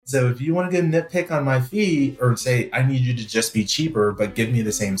So if you want to get a nitpick on my fee or say, I need you to just be cheaper, but give me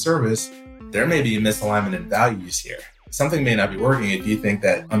the same service, there may be a misalignment in values here. Something may not be working if you think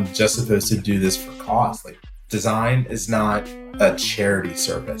that I'm just supposed to do this for cost. Like, design is not a charity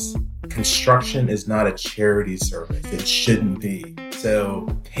service. Construction is not a charity service. It shouldn't be. So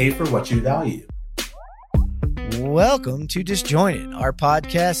pay for what you value. Welcome to Disjointed. Our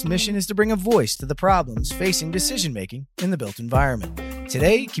podcast mission is to bring a voice to the problems facing decision-making in the built environment.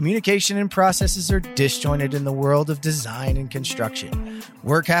 Today, communication and processes are disjointed in the world of design and construction.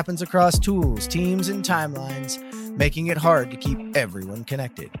 Work happens across tools, teams, and timelines, making it hard to keep everyone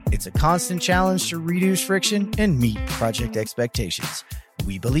connected. It's a constant challenge to reduce friction and meet project expectations.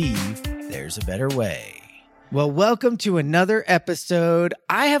 We believe there's a better way. Well, welcome to another episode.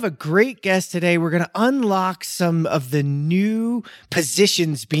 I have a great guest today. We're going to unlock some of the new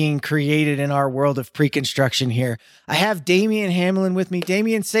positions being created in our world of pre-construction here. I have Damian Hamlin with me.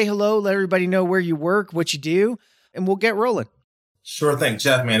 Damian, say hello. Let everybody know where you work, what you do, and we'll get rolling. Sure thing,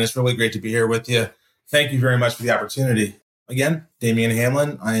 Jeff, man. It's really great to be here with you. Thank you very much for the opportunity. Again, Damian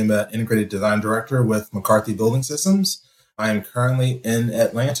Hamlin. I am an integrated design director with McCarthy Building Systems. I am currently in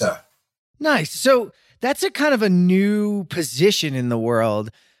Atlanta. Nice. So that's a kind of a new position in the world.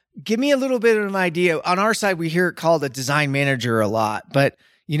 Give me a little bit of an idea. On our side, we hear it called a design manager a lot, but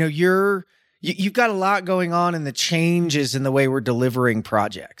you've got a lot going on in the changes in the way we're delivering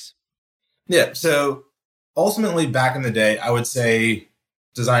projects. Yeah. So ultimately, back in the day, I would say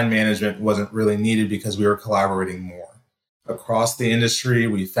design management wasn't really needed because we were collaborating more. Across the industry,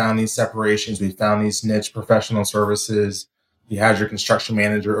 we found these separations. We found these niche professional services. You had your construction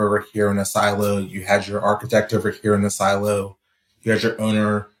manager over here in a silo. You had your architect over here in a silo. You had your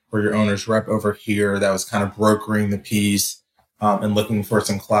owner or your owner's rep over here that was kind of brokering the piece and looking for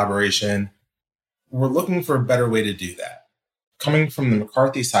some collaboration. We're looking for a better way to do that. Coming from the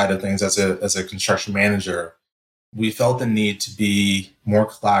McCarthy side of things as a construction manager, we felt the need to be more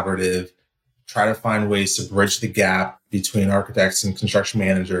collaborative, try to find ways to bridge the gap between architects and construction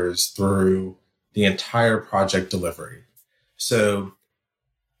managers through the entire project delivery. So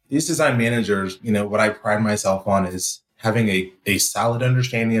these design managers, what I pride myself on is having a solid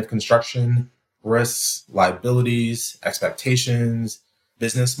understanding of construction, risks, liabilities, expectations,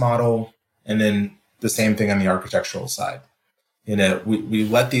 business model, and then the same thing on the architectural side. We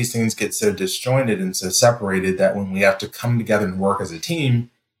let these things get so disjointed and so separated that when we have to come together and work as a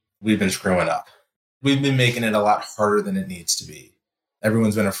team, we've been screwing up. We've been making it a lot harder than it needs to be.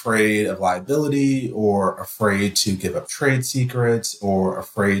 Everyone's been afraid of liability or afraid to give up trade secrets or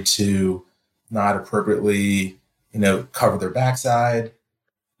afraid to not appropriately, cover their backside.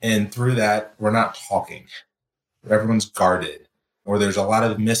 And through that, we're not talking. Everyone's guarded, or there's a lot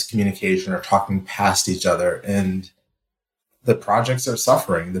of miscommunication or talking past each other. And the projects are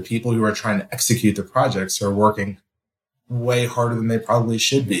suffering. The people who are trying to execute the projects are working way harder than they probably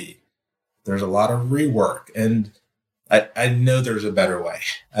should be. There's a lot of rework, and I know there's a better way.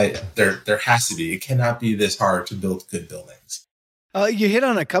 There has to be. It cannot be this hard to build good buildings. You hit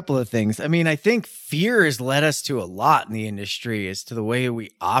on a couple of things. I mean, I think fear has led us to a lot in the industry as to the way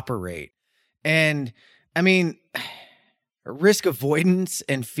we operate. And I mean, risk avoidance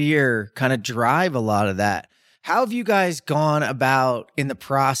and fear kind of drive a lot of that. How have you guys gone about in the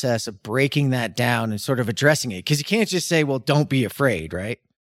process of breaking that down and sort of addressing it? Because you can't just say, well, don't be afraid, right?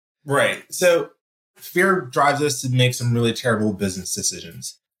 Right. So fear drives us to make some really terrible business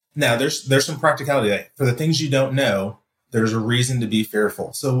decisions. Now, there's some practicality. Like, for the things you don't know, there's a reason to be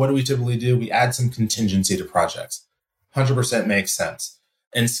fearful. So what do we typically do? We add some contingency to projects. 100% makes sense.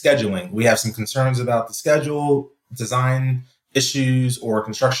 In scheduling, we have some concerns about the schedule, design issues or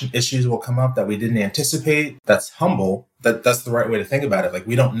construction issues will come up that we didn't anticipate. That's humble. That's the right way to think about it. Like,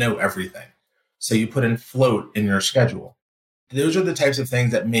 we don't know everything. So you put in float in your schedule. Those are the types of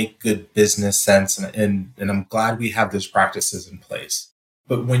things that make good business sense. And I'm glad we have those practices in place.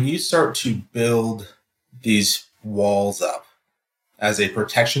 But when you start to build these walls up as a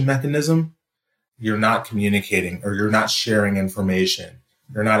protection mechanism, you're not communicating or you're not sharing information.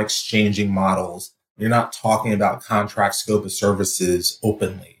 You're not exchanging models. You're not talking about contract scope of services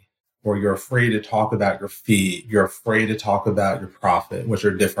openly, or you're afraid to talk about your fee. You're afraid to talk about your profit, which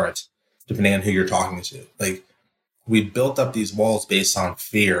are different depending on who you're talking to. Like, we built up these walls based on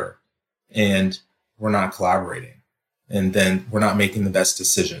fear, and we're not collaborating, and then we're not making the best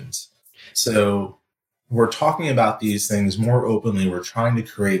decisions. So we're talking about these things more openly. We're trying to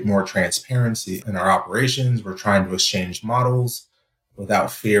create more transparency in our operations. We're trying to exchange models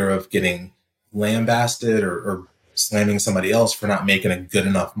without fear of getting lambasted or slamming somebody else for not making a good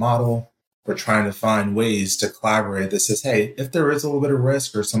enough model. We're trying to find ways to collaborate that says, hey, if there is a little bit of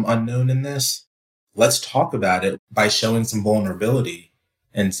risk or some unknown in this, let's talk about it by showing some vulnerability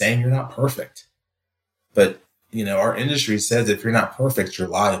and saying you're not perfect. But, our industry says if you're not perfect, you're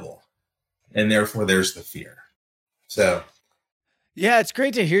liable. And therefore there's the fear. So. Yeah, it's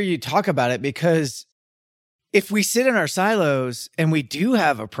great to hear you talk about it, because if we sit in our silos and we do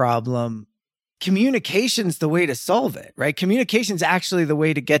have a problem, communication's the way to solve it, right? Communication's actually the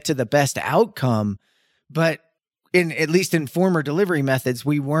way to get to the best outcome. But at least in former delivery methods,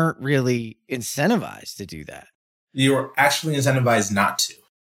 we weren't really incentivized to do that. You were actually incentivized not to.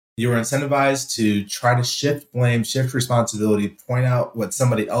 You were incentivized to try to shift blame, shift responsibility, point out what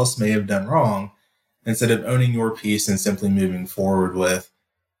somebody else may have done wrong, instead of owning your piece and simply moving forward with,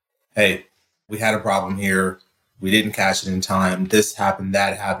 hey, we had a problem here. We didn't catch it in time. This happened,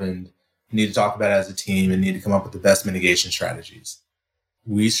 that happened. We need to talk about it as a team and need to come up with the best mitigation strategies.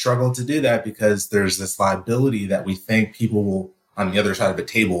 We struggle to do that because there's this liability that we think people will, on the other side of the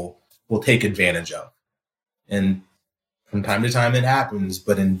table, will take advantage of. And from time to time it happens,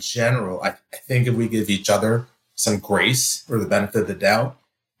 but in general, I think if we give each other some grace or the benefit of the doubt,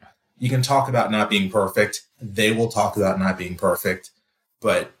 you can talk about not being perfect. They will talk about not being perfect.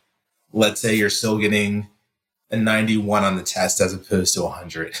 But let's say you're still getting a 91 on the test as opposed to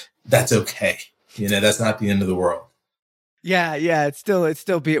 100. That's okay. That's not the end of the world. Yeah. It's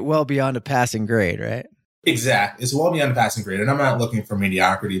still well beyond a passing grade, right? Exactly. It's well beyond a passing grade. And I'm not looking for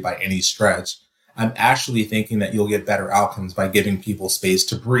mediocrity by any stretch. I'm actually thinking that you'll get better outcomes by giving people space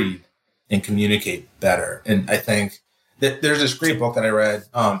to breathe and communicate better. And I think that there's this great book that I read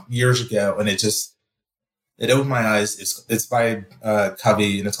years ago, and it opened my eyes. It's by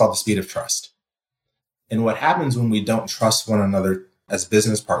Covey, and it's called The Speed of Trust. And what happens when we don't trust one another as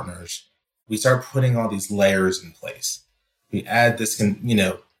business partners, we start putting all these layers in place. We add this,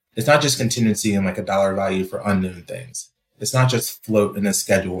 it's not just contingency and like a dollar value for unknown things. It's not just float in a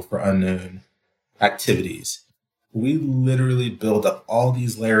schedule for unknown activities. We literally build up all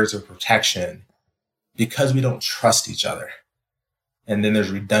these layers of protection because we don't trust each other. And then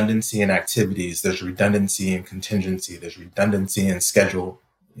there's redundancy in activities. There's redundancy in contingency. There's redundancy in schedule,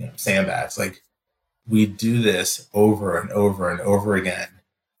 sandbags. Like, we do this over and over and over again,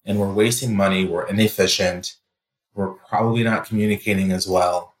 and we're wasting money. We're inefficient. We're probably not communicating as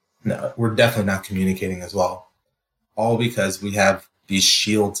well. No, we're definitely not communicating as well. All because we have these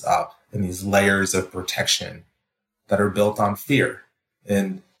shields up and these layers of protection that are built on fear.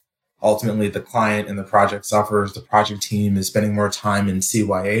 And ultimately, the client and the project suffers. The project team is spending more time in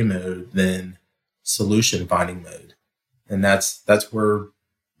CYA mode than solution finding mode. And that's where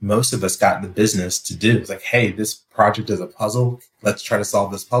most of us got in the business to do. It's like, hey, this project is a puzzle. Let's try to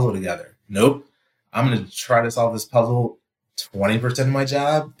solve this puzzle together. Nope. I'm going to try to solve this puzzle 20% of my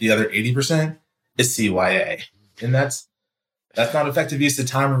job. The other 80% is CYA. And that's not effective use of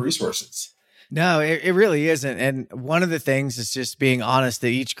time or resources. No, it really isn't. And one of the things is just being honest that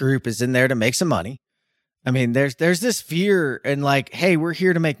each group is in there to make some money. I mean, there's this fear and like, hey, we're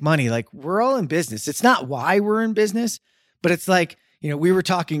here to make money. Like, we're all in business. It's not why we're in business, but it's like, we were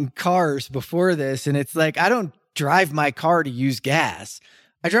talking cars before this, and it's like, I don't drive my car to use gas.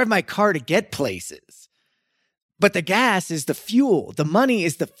 I drive my car to get places. But the gas is the fuel. The money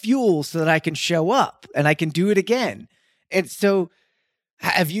is the fuel so that I can show up and I can do it again. And so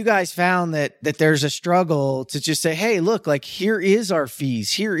have you guys found that there's a struggle to just say, hey, look, like, here is our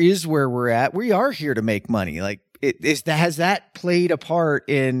fees. Here is where we're at. We are here to make money. Like, has that played a part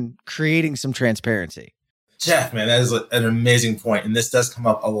in creating some transparency? Jeff, man, that is an amazing point. And this does come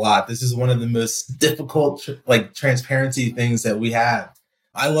up a lot. This is one of the most difficult, transparency things that we have.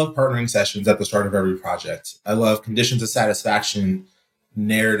 I love partnering sessions at the start of every project. I love conditions of satisfaction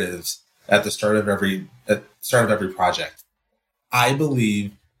narratives at the start of every project. I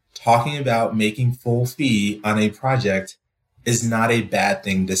believe talking about making full fee on a project is not a bad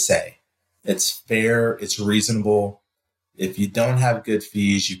thing to say. It's fair. It's reasonable. If you don't have good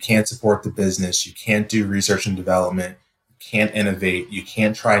fees, you can't support the business. You can't do research and development. You can't innovate. You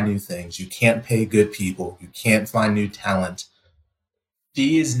can't try new things. You can't pay good people. You can't find new talent.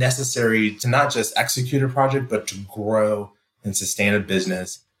 Fee is necessary to not just execute a project, but to grow and sustain a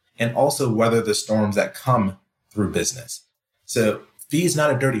business, and also weather the storms that come through business. So fee is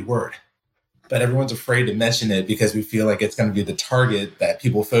not a dirty word, but everyone's afraid to mention it because we feel like it's going to be the target that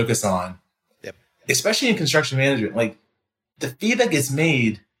people focus on. Yep. Especially in construction management. Like, the fee that gets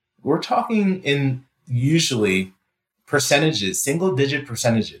made, we're talking in usually percentages, single digit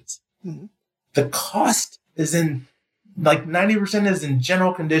percentages. Mm-hmm. The cost is in 90% is in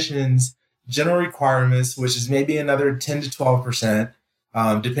general conditions, general requirements, which is maybe another 10 to 12%.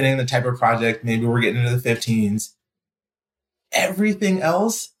 Depending on the type of project, maybe we're getting into the 15s. Everything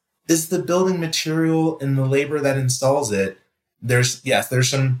else is the building material and the labor that installs it. There's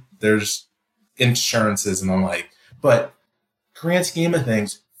insurances and the like, but grand scheme of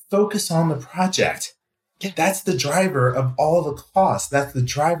things, focus on the project. Yeah. That's the driver of all the costs. That's the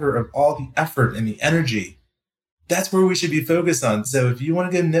driver of all the effort and the energy. That's where we should be focused on. So if you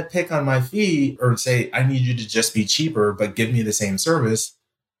want to get a nitpick on my fee or say, I need you to just be cheaper, but give me the same service,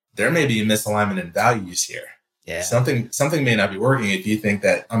 there may be a misalignment in values here. Yeah. Something may not be working if you think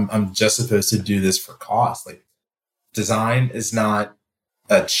that I'm just supposed to do this for cost. Like, design is not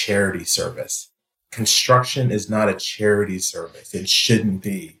a charity service. Construction is not a charity service. It shouldn't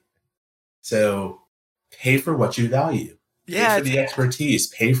be. So pay for what you value. Yeah. Pay for the expertise.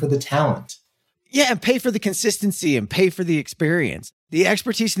 Pay for the talent. Yeah, and pay for the consistency and pay for the experience. The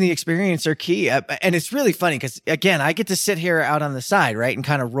expertise and the experience are key. And it's really funny because, again, I get to sit here out on the side, right, and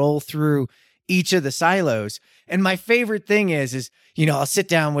kind of roll through each of the silos. And my favorite thing is, I'll sit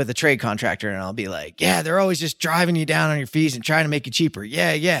down with a trade contractor and I'll be like, yeah, they're always just driving you down on your fees and trying to make you cheaper.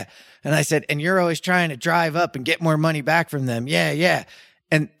 Yeah, yeah. And I said, and you're always trying to drive up and get more money back from them. Yeah, yeah.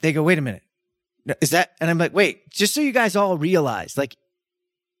 And they go, wait a minute. Is that? And I'm like, wait, just so you guys all realize, like,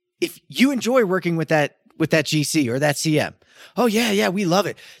 if you enjoy working with that GC or that CM, oh yeah, we love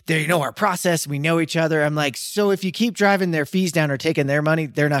it. They know our process. We know each other. I'm like, so if you keep driving their fees down or taking their money,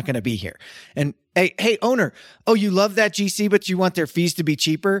 they're not going to be here. And hey, owner, oh, you love that GC, but you want their fees to be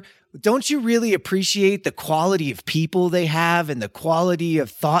cheaper. Don't you really appreciate the quality of people they have and the quality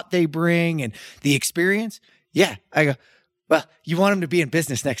of thought they bring and the experience? Yeah. I go, well, you want them to be in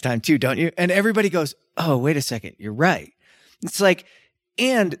business next time too, don't you? And everybody goes, oh, wait a second. You're right. It's like,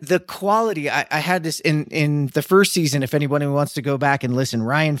 and the quality, I had this in the first season. If anybody wants to go back and listen,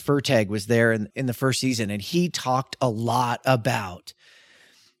 Ryan Furtag was there in the first season, and he talked a lot about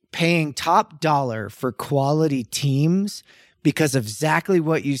paying top dollar for quality teams because of exactly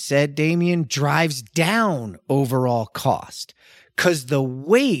what you said, Damian, drives down overall cost because the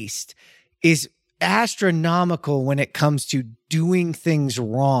waste is astronomical when it comes to doing things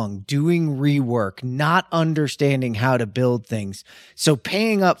wrong, doing rework, not understanding how to build things. So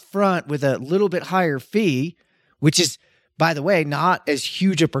paying up front with a little bit higher fee, which is, by the way, not as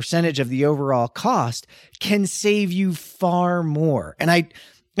huge a percentage of the overall cost, can save you far more. And I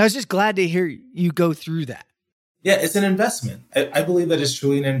was just glad to hear you go through that. Yeah, it's an investment. I believe that it's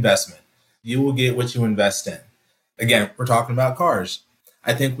truly an investment. You will get what you invest in. Again, we're talking about cars.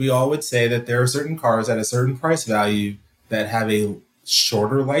 I think we all would say that there are certain cars at a certain price value that have a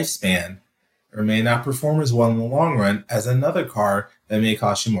shorter lifespan or may not perform as well in the long run as another car that may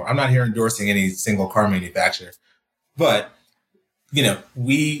cost you more. I'm not here endorsing any single car manufacturer, but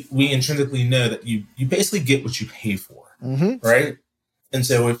we intrinsically know that you basically get what you pay for, right? And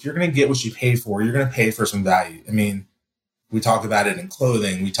so if you're going to get what you pay for, you're going to pay for some value. I mean, we talk about it in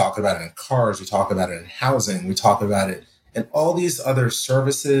clothing, we talk about it in cars, we talk about it in housing, we talk about it and all these other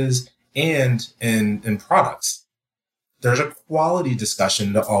services and in products. There's a quality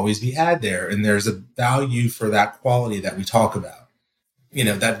discussion to always be had there. And there's a value for that quality that we talk about.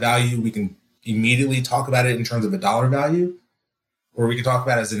 That value, we can immediately talk about it in terms of a dollar value, or we can talk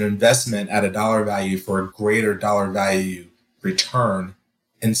about it as an investment at a dollar value for a greater dollar value return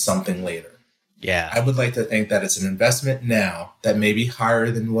in something later. Yeah. I would like to think that it's an investment now that may be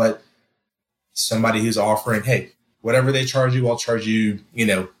higher than what somebody who's offering, hey, whatever they charge you, I'll charge you,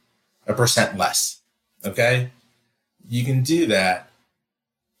 1% less. Okay? You can do that,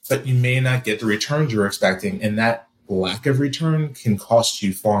 but you may not get the returns you're expecting. And that lack of return can cost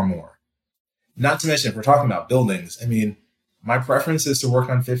you far more. Not to mention, if we're talking about buildings, I mean, my preference is to work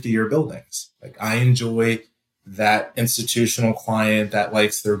on 50-year buildings. Like, I enjoy that institutional client that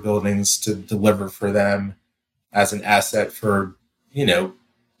likes their buildings to deliver for them as an asset for,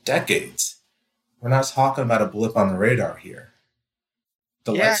 decades. We're not talking about a blip on the radar here.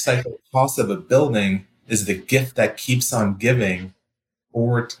 The life cycle cost of a building is the gift that keeps on giving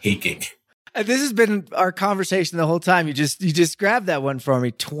or taking. And this has been our conversation the whole time. You just grabbed that one for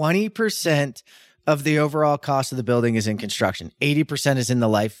me. 20% of the overall cost of the building is in construction. 80% is in the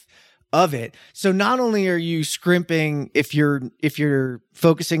life of it. So not only are you scrimping if you're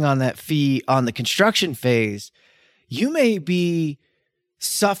focusing on that fee on the construction phase, you may be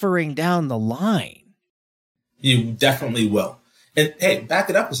suffering down the line. You definitely will. And hey,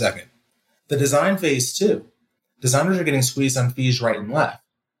 back it up a second. The design phase too. Designers are getting squeezed on fees right and left.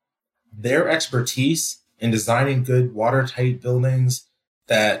 Their expertise in designing good watertight buildings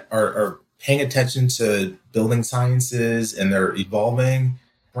that are paying attention to building sciences and they're evolving,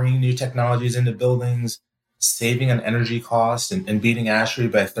 bringing new technologies into buildings, saving on energy cost and beating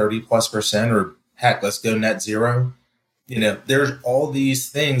ASHRAE by 30+%, or heck, let's go net zero. There's all these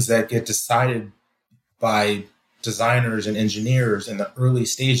things that get decided by designers and engineers in the early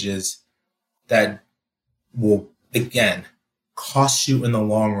stages that will, again, cost you in the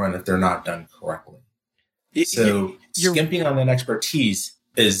long run if they're not done correctly. So skimping on that expertise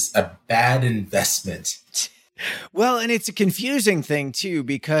is a bad investment. Well, and it's a confusing thing too,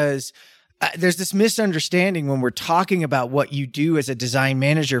 because there's this misunderstanding when we're talking about what you do as a design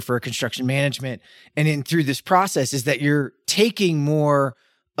manager for a construction management and through this process is that you're taking more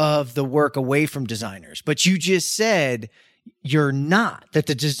of the work away from designers. But you just said you're not, that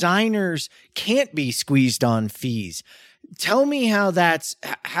the designers can't be squeezed on fees. Tell me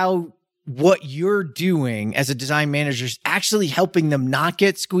how what you're doing as a design manager is actually helping them not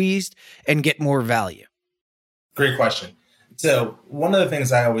get squeezed and get more value. Great question. So one of the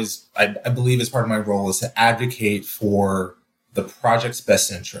things I believe as part of my role is to advocate for the project's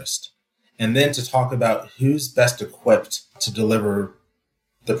best interest, and then to talk about who's best equipped to deliver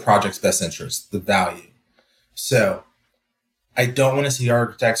the project's best interest, the value. So I don't want to see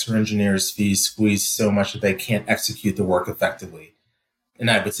architects or engineers' fees squeezed so much that they can't execute the work effectively.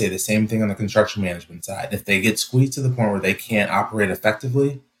 And I would say the same thing on the construction management side. If they get squeezed to the point where they can't operate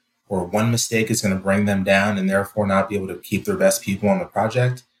effectively, or one mistake is going to bring them down and therefore not be able to keep their best people on the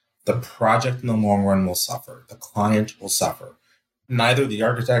project in the long run will suffer. The client will suffer. Neither the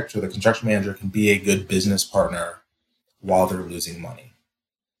architect or the construction manager can be a good business partner while they're losing money.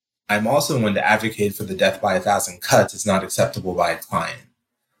 I'm also one to advocate for the death by 1,000 cuts is not acceptable by a client.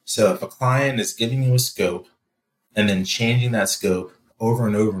 So if a client is giving you a scope and then changing that scope over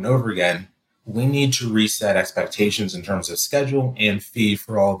and over and over again, we need to reset expectations in terms of schedule and fee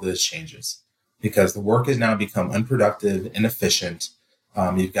for all of those changes, because the work has now become unproductive, inefficient.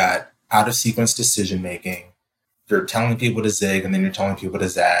 You've got out of sequence decision making. You're telling people to zig and then you're telling people to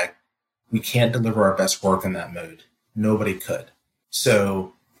zag. We can't deliver our best work in that mode. Nobody could.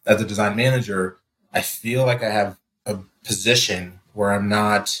 So as a design manager, I feel like I have a position where I'm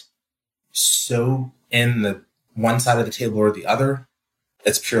not so in the one side of the table or the other.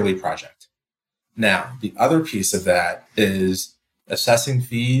 It's purely project. Now, the other piece of that is assessing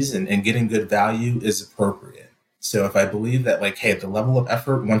fees and getting good value is appropriate. So if I believe that, like, hey, the level of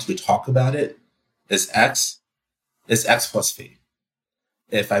effort once we talk about it is X plus fee.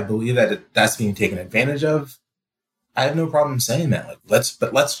 If I believe that that's being taken advantage of, I have no problem saying that. Let's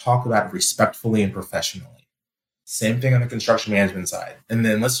talk about it respectfully and professionally. Same thing on the construction management side. And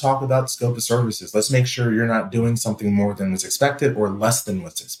then let's talk about scope of services. Let's make sure you're not doing something more than was expected or less than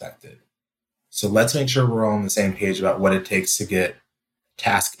what's expected. So let's make sure we're all on the same page about what it takes to get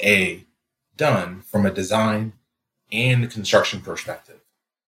task A done from a design and construction perspective.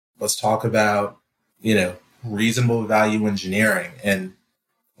 Let's talk about, reasonable value engineering. And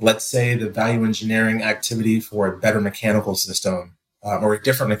let's say the value engineering activity for a better mechanical system or a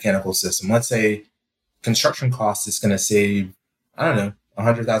different mechanical system. Let's say construction cost is going to save,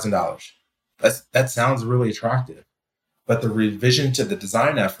 $100,000. That sounds really attractive. But the revision to the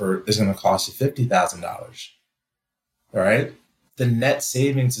design effort is going to cost you $50,000. All right. The net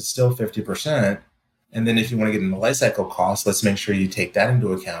savings is still 50%. And then if you want to get into life cycle costs, let's make sure you take that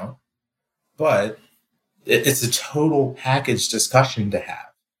into account. But it's a total package discussion to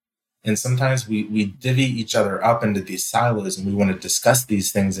have. And sometimes we divvy each other up into these silos and we want to discuss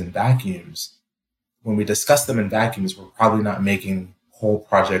these things in vacuums. When we discuss them in vacuums, we're probably not making whole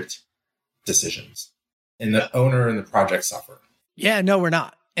project decisions. And the owner and the project suffer. Yeah, no, we're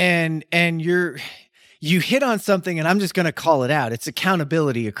not. And you hit on something, and I'm just going to call it out. It's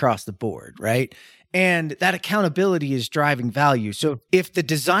accountability across the board, right? And that accountability is driving value. So if the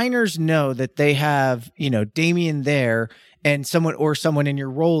designers know that they have, Damian there and someone in your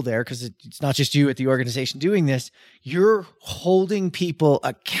role there, because it's not just you at the organization doing this, you're holding people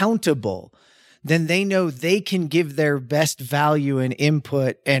accountable, then they know they can give their best value and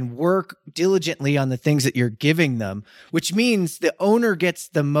input and work diligently on the things that you're giving them, which means the owner gets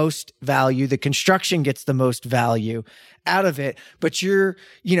the most value, the construction gets the most value out of it. But you're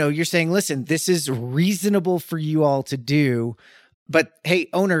saying, listen, this is reasonable for you all to do. But hey,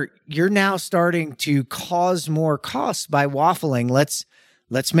 owner, you're now starting to cause more costs by waffling.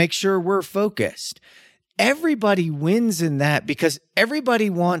 Let's make sure we're focused. Everybody wins in that because everybody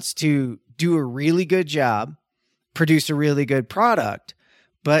wants to do a really good job, produce a really good product,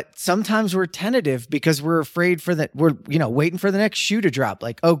 but sometimes we're tentative because we're afraid we're waiting for the next shoe to drop.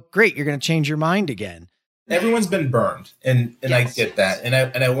 Like, oh, great, you're going to change your mind again. Everyone's been burned, and yes. I get that,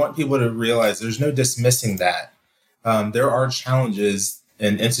 and I want people to realize there's no dismissing that. There are challenges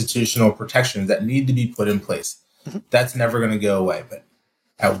and institutional protections that need to be put in place. That's never going to go away. But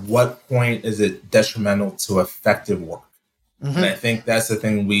at what point is it detrimental to effective work? And I think that's the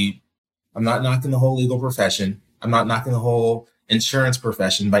thing I'm not knocking the whole legal profession. I'm not knocking the whole insurance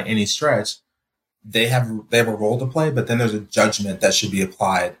profession by any stretch. They have a role to play, but then there's a judgment that should be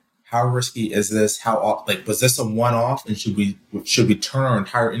applied. How risky is this? Was this a one-off? And should we turn our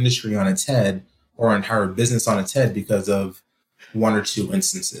entire industry on its head or our entire business on its head because of one or two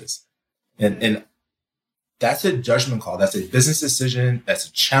instances? And that's a judgment call. That's a business decision. That's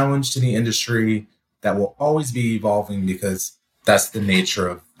a challenge to the industry that will always be evolving because that's the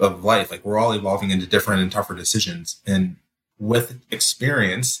nature of life. Like, we're all evolving into different and tougher decisions. And with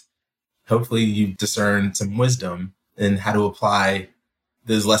experience, hopefully you discern some wisdom in how to apply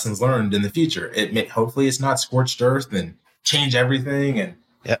those lessons learned in the future. Hopefully it's not scorched earth and change everything and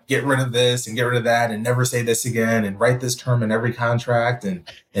get rid of this and get rid of that and never say this again and write this term in every contract and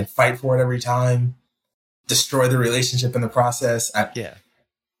fight for it every time, destroy the relationship in the process.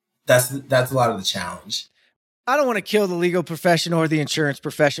 That's a lot of the challenge. I don't want to kill the legal profession or the insurance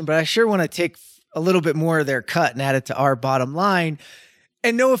profession, but I sure want to take a little bit more of their cut and add it to our bottom line.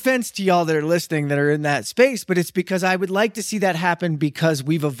 And no offense to y'all that are listening that are in that space, but it's because I would like to see that happen because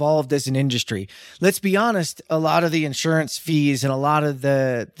we've evolved as an industry. Let's be honest, a lot of the insurance fees and a lot of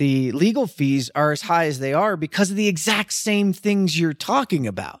the legal fees are as high as they are because of the exact same things you're talking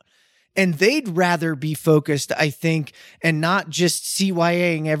about. And they'd rather be focused, I think, and not just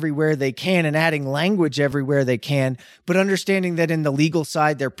CYAing everywhere they can and adding language everywhere they can, but understanding that in the legal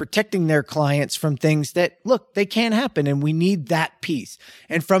side, they're protecting their clients from things that, look, they can happen, and we need that piece.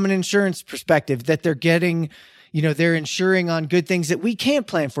 And from an insurance perspective, that they're getting, they're insuring on good things that we can't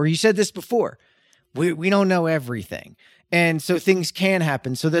plan for. You said this before. We don't know everything. And so things can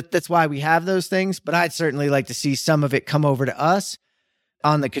happen. So that's why we have those things. But I'd certainly like to see some of it come over to us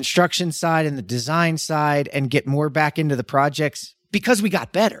on the construction side and the design side and get more back into the projects because we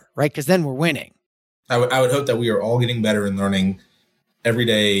got better, right? Because then we're winning. I would hope that we are all getting better and learning every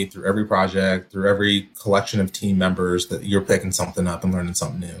day through every project, through every collection of team members, that you're picking something up and learning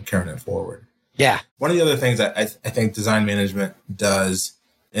something new and carrying it forward. Yeah. One of the other things that I think design management does,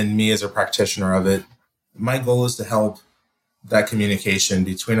 and me as a practitioner of it, my goal is to help that communication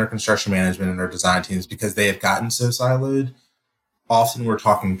between our construction management and our design teams, because they have gotten so siloed. Often we're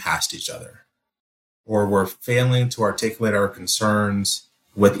talking past each other, or we're failing to articulate our concerns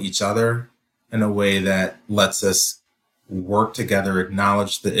with each other in a way that lets us work together,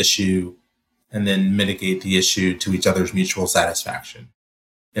 acknowledge the issue, and then mitigate the issue to each other's mutual satisfaction.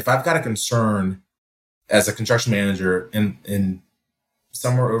 If I've got a concern as a construction manager in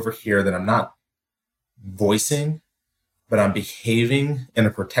somewhere over here that I'm not voicing, but I'm behaving in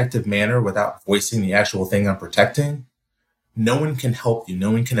a protective manner without voicing the actual thing I'm protecting, no one can help you.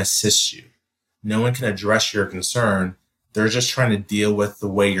 No one can assist you. No one can address your concern. They're just trying to deal with the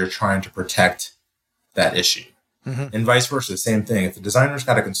way you're trying to protect that issue. And vice versa, same thing. If the designer's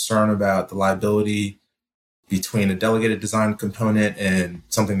got a concern about the liability between a delegated design component and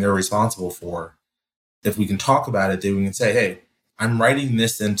something they're responsible for, if we can talk about it, then we can say, hey, I'm writing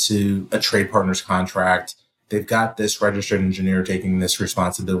this into a trade partner's contract. They've got this registered engineer taking this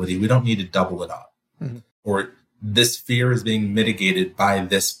responsibility. We don't need to double it up. Or this fear is being mitigated by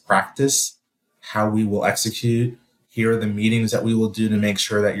this practice, how we will execute. Here are the meetings that we will do to make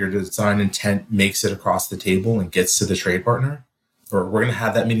sure that your design intent makes it across the table and gets to the trade partner. Or we're going to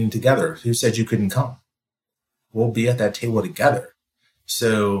have that meeting together. Who said you couldn't come? We'll be at that table together.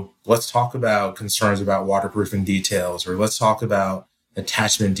 So let's talk about concerns about waterproofing details, or let's talk about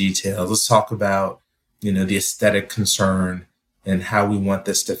attachment details. Let's talk about, the aesthetic concern and how we want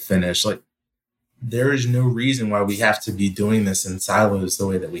this to finish. Like, there is no reason why we have to be doing this in silos the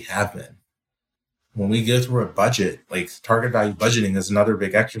way that we have been. When we go through a budget, like target value budgeting is another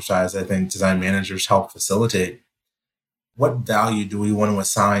big exercise I think design managers help facilitate. What value do we want to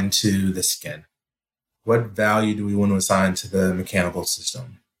assign to the skin? What value do we want to assign to the mechanical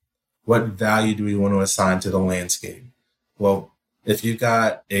system? What value do we want to assign to the landscape? Well, if you've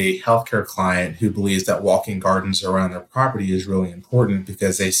got a healthcare client who believes that walking gardens around their property is really important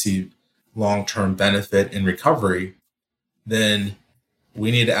because they see long-term benefit in recovery, then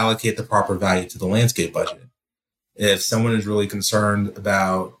we need to allocate the proper value to the landscape budget. If someone is really concerned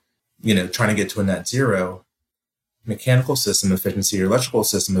about, trying to get to a net zero, mechanical system efficiency or electrical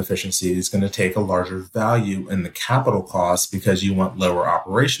system efficiency is going to take a larger value in the capital costs because you want lower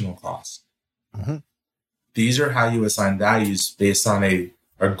operational costs. These are how you assign values based on a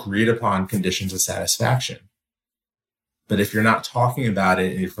agreed upon conditions of satisfaction. But if you're not talking about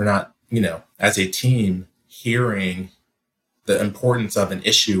it, and if we're not, as a team hearing the importance of an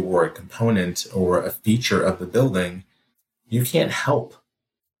issue or a component or a feature of the building, you can't help.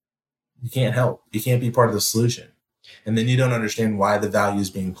 You can't help. You can't be part of the solution. And then you don't understand why the value is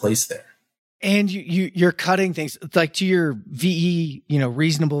being placed there. And you're cutting things like to your VE,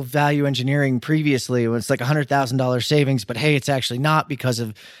 reasonable value engineering previously, it was like $100,000 savings, but hey, it's actually not because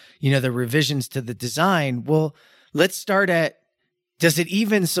of, the revisions to the design. Well, let's start at, does it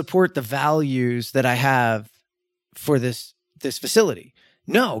even support the values that I have for this facility?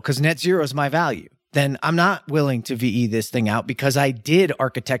 No, because net zero is my value. Then I'm not willing to VE this thing out because I did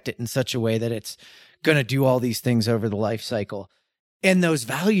architect it in such a way that it's going to do all these things over the life cycle. And those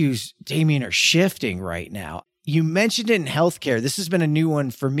values, Damian, are shifting right now. You mentioned it in healthcare. This has been a new one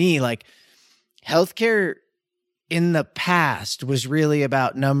for me. Like healthcare in the past was really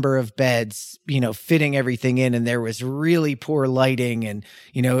about number of beds, fitting everything in. And there was really poor lighting. And,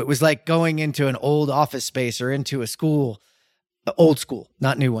 it was like going into an old office space or into a school, old school,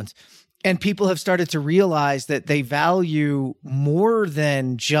 not new ones. And people have started to realize that they value more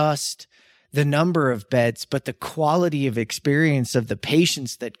than just the number of beds, but the quality of experience of the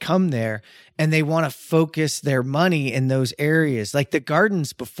patients that come there. And they want to focus their money in those areas, like the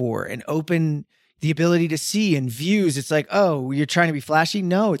gardens before, and open the ability to see and views. It's like, oh, you're trying to be flashy?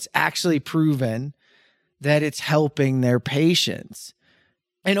 No, it's actually proven that it's helping their patients.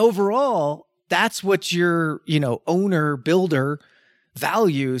 And overall, that's what your, owner, builder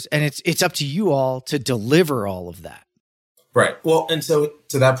values. And it's up to you all to deliver all of that. Right. Well, and so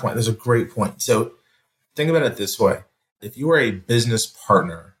to that point, there's a great point. So think about it this way. If you are a business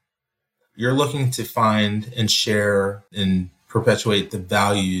partner, you're looking to find and share and perpetuate the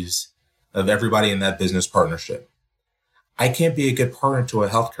values of everybody in that business partnership. I can't be a good partner to a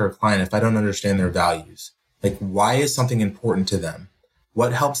healthcare client if I don't understand their values. Like, why is something important to them?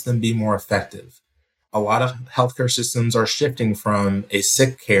 What helps them be more effective? A lot of healthcare systems are shifting from a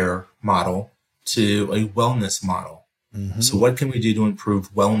sick care model to a wellness model. Mm-hmm. So what can we do to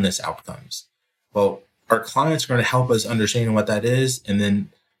improve wellness outcomes? Well, our clients are going to help us understand what that is. And then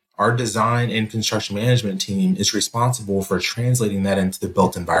our design and construction management team is responsible for translating that into the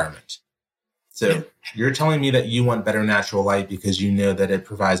built environment. So you're telling me that you want better natural light because you know that it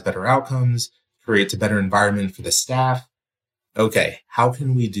provides better outcomes, creates a better environment for the staff. Okay, how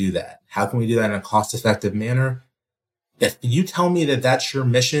can we do that? How can we do that in a cost-effective manner? If you tell me that that's your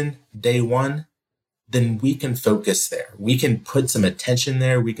mission day one, then we can focus there. We can put some attention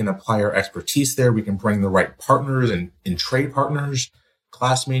there. We can apply our expertise there. We can bring the right partners and trade partners,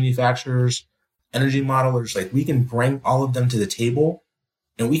 glass manufacturers, energy modelers. Like, we can bring all of them to the table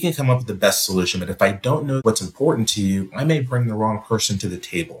and we can come up with the best solution. But if I don't know what's important to you, I may bring the wrong person to the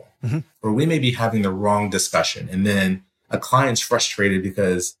table, or we may be having the wrong discussion. And then a client's frustrated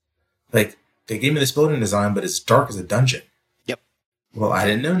because, like, they gave me this building design, but it's dark as a dungeon. Yep. Well, I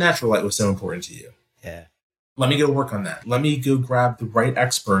didn't know natural light was so important to you. Yeah. Let me go work on that. Let me go grab the right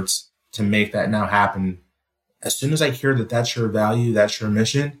experts to make that now happen. As soon as I hear that that's your value, that's your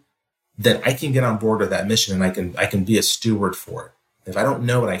mission, then I can get on board with that mission and I can be a steward for it. If I don't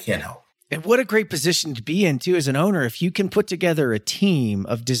know it, I can't help. And what a great position to be in too as an owner. If you can put together a team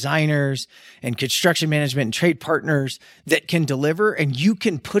of designers and construction management and trade partners that can deliver, and you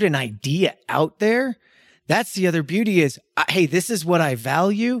can put an idea out there, that's the other beauty is, hey, this is what I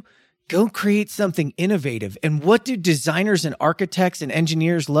value. Go create something innovative. And what do designers and architects and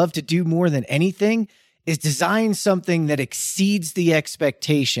engineers love to do more than anything is design something that exceeds the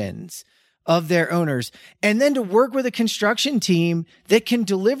expectations of their owners. And then to work with a construction team that can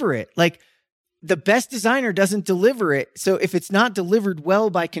deliver it. Like, the best designer doesn't deliver it. So if it's not delivered well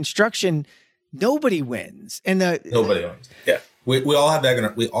by construction, nobody wins. And nobody wins. Yeah. We all have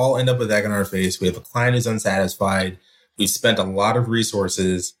that. We all end up with egg on our face. We have a client who's unsatisfied. We've spent a lot of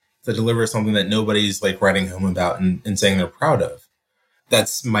resources to deliver something that nobody's like writing home about and saying they're proud of.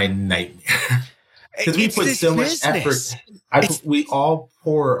 That's my nightmare. Because we put so much effort. We all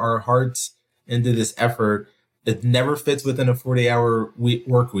pour our hearts into this effort. It never fits within a 40-hour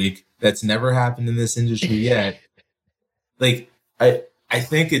work week. That's never happened in this industry yet. Like, I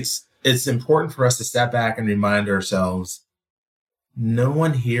think it's important for us to step back and remind ourselves, no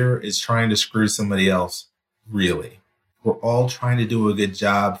one here is trying to screw somebody else, really. We're all trying to do a good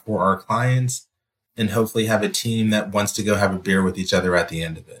job for our clients and hopefully have a team that wants to go have a beer with each other at the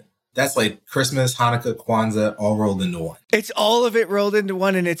end of it. That's like Christmas, Hanukkah, Kwanzaa, all rolled into one. It's all of it rolled into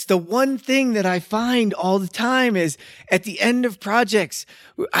one. And it's the one thing that I find all the time is at the end of projects,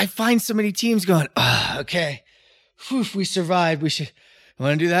 I find so many teams going, okay, whew, we survived. We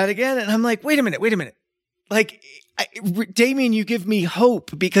want to do that again. And I'm like, wait a minute. Like, Damian, you give me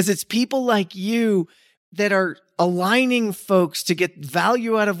hope because it's people like you that are aligning folks to get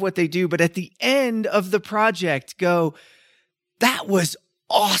value out of what they do, but at the end of the project go, that was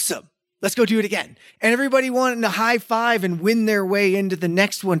awesome. Let's go do it again. And everybody wanting to high five and win their way into the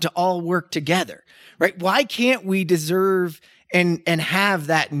next one to all work together, right? Why can't we deserve and have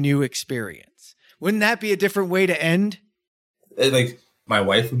that new experience? Wouldn't that be a different way to end? Like, my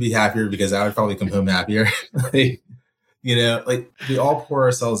wife would be happier because I would probably come home happier. Like, we all pour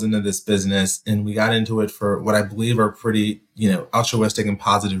ourselves into this business, and we got into it for what I believe are pretty, altruistic and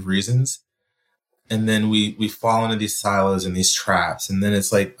positive reasons. And then we fall into these silos and these traps. And then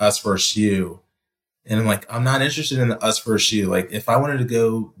it's like us versus you. And I'm like, I'm not interested in the us versus you. Like, if I wanted to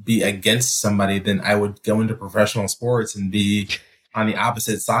go be against somebody, then I would go into professional sports and be on the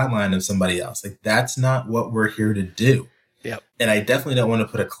opposite sideline of somebody else. Like, that's not what we're here to do. Yep. And I definitely don't want to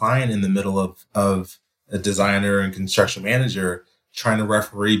put a client in the middle of a designer and construction manager trying to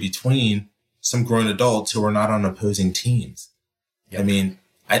referee between some grown adults who are not on opposing teams. Yep. I mean,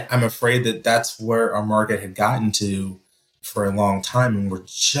 I'm afraid that that's where our market had gotten to for a long time. And we're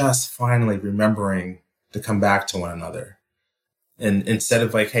just finally remembering to come back to one another. And instead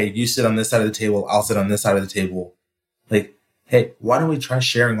of like, hey, you sit on this side of the table, I'll sit on this side of the table. Like, hey, why don't we try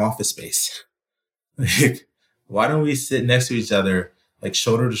sharing office space? Like, why don't we sit next to each other, like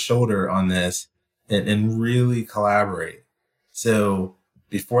shoulder to shoulder on this and really collaborate? So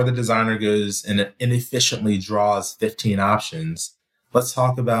before the designer goes and inefficiently draws 15 options, let's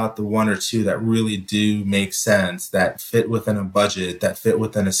talk about the one or two that really do make sense, that fit within a budget, that fit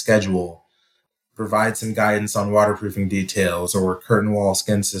within a schedule, provide some guidance on waterproofing details or curtain wall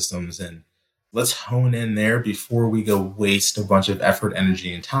skin systems. And let's hone in there before we go waste a bunch of effort,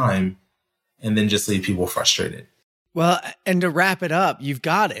 energy, and time, and then just leave people frustrated. Well, and to wrap it up, you've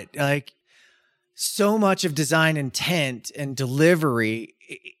got it. Like, so much of design intent and delivery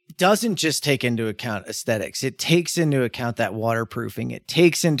doesn't just take into account aesthetics. It takes into account that waterproofing. It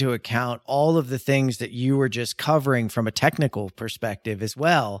takes into account all of the things that you were just covering from a technical perspective as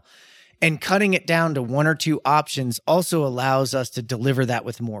well. And cutting it down to one or two options also allows us to deliver that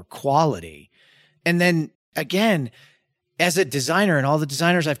with more quality. And then again, as a designer, and all the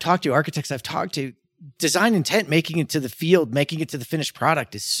designers I've talked to, architects I've talked to, design intent, making it to the field, making it to the finished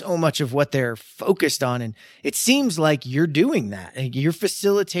product is so much of what they're focused on. And it seems like you're doing that and you're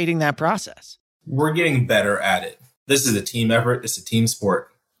facilitating that process. We're getting better at it. This is a team effort. It's a team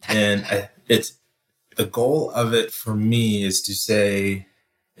sport. And it's the goal of it for me is to say,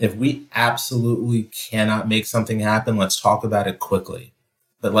 if we absolutely cannot make something happen, let's talk about it quickly.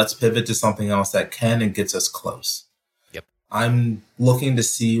 But let's pivot to something else that can and gets us close. I'm looking to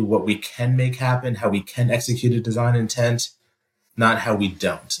see what we can make happen, how we can execute a design intent, not how we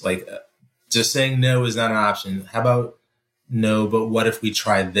don't. Like, just saying no is not an option. How about no, but what if we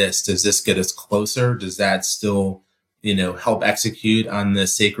try this? Does this get us closer? Does that still, help execute on the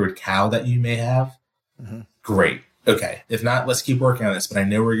sacred cow that you may have? Mm-hmm. Great. Okay. If not, let's keep working on this. But I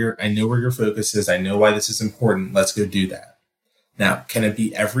know where your focus is. I know why this is important. Let's go do that. Now, can it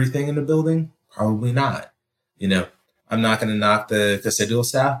be everything in the building? Probably not. I'm not going to knock the custodial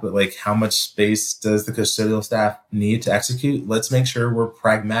staff, but like, how much space does the custodial staff need to execute? Let's make sure we're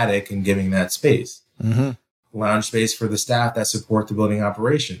pragmatic in giving that space. Mm-hmm. Lounge space for the staff that support the building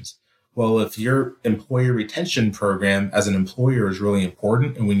operations. Well, if your employee retention program as an employer is really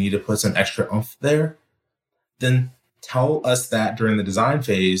important and we need to put some extra oomph there, then tell us that during the design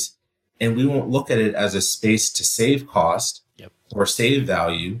phase, and we won't look at it as a space to save cost or save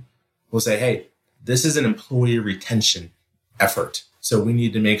value. We'll say, hey, this is an employee retention effort. So we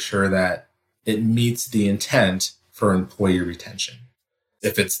need to make sure that it meets the intent for employee retention.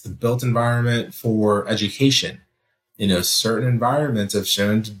 If it's the built environment for education, certain environments have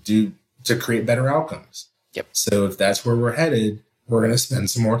shown to create better outcomes. Yep. So if that's where we're headed, we're going to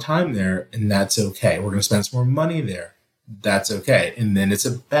spend some more time there, and that's okay. We're going to spend some more money there. That's okay. And then it's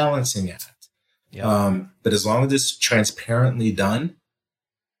a balancing act. Yep. But as long as it's transparently done,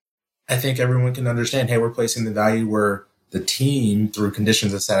 I think everyone can understand, hey, we're placing the value where the team, through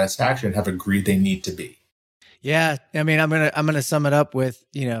conditions of satisfaction, have agreed they need to be. Yeah. I mean, I'm gonna sum it up with,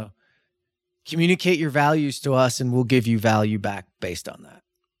 communicate your values to us and we'll give you value back based on that.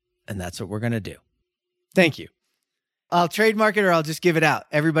 And that's what we're going to do. Thank you. I'll trademark it or I'll just give it out.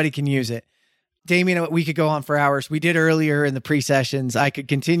 Everybody can use it. Damian, we could go on for hours. We did earlier in the pre-sessions. I could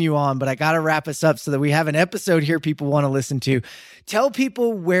continue on, but I got to wrap us up so that we have an episode here people want to listen to. Tell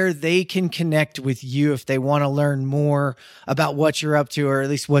people where they can connect with you if they want to learn more about what you're up to, or at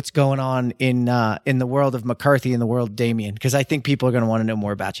least what's going on in the world of McCarthy and the world of Damian, because I think people are going to want to know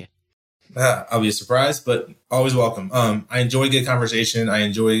more about you. I'll be surprised, but always welcome. I enjoy good conversation. I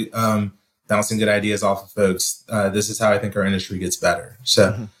enjoy bouncing good ideas off of folks. This is how I think our industry gets better.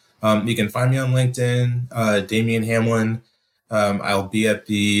 So you can find me on LinkedIn, Damian Hamlin. I'll be at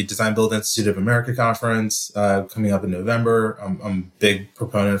the Design Build Institute of America conference coming up in November. I'm a big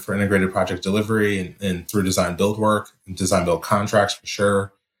proponent for integrated project delivery and through design build work and design build contracts for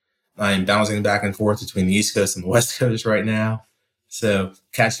sure. I'm bouncing back and forth between the East Coast and the West Coast right now. So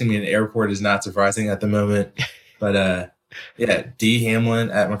catching me in the airport is not surprising at the moment. But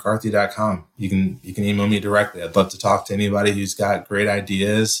dhamlin@mccarthy.com. You can email me directly. I'd love to talk to anybody who's got great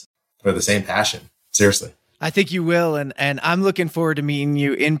ideas or the same passion. Seriously. I think you will, and I'm looking forward to meeting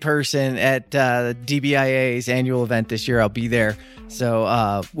you in person at DBIA's annual event this year. I'll be there,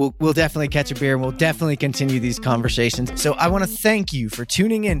 so we'll definitely catch a beer, and we'll definitely continue these conversations. So I want to thank you for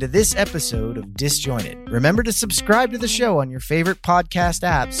tuning in to this episode of Disjointed. Remember to subscribe to the show on your favorite podcast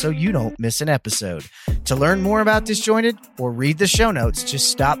app so you don't miss an episode. To learn more about Disjointed or read the show notes, just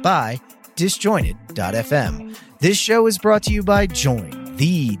stop by disjointed.fm. This show is brought to you by Join,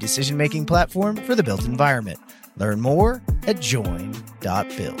 the decision-making platform for the built environment. Learn more at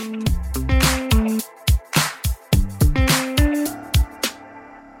join.build.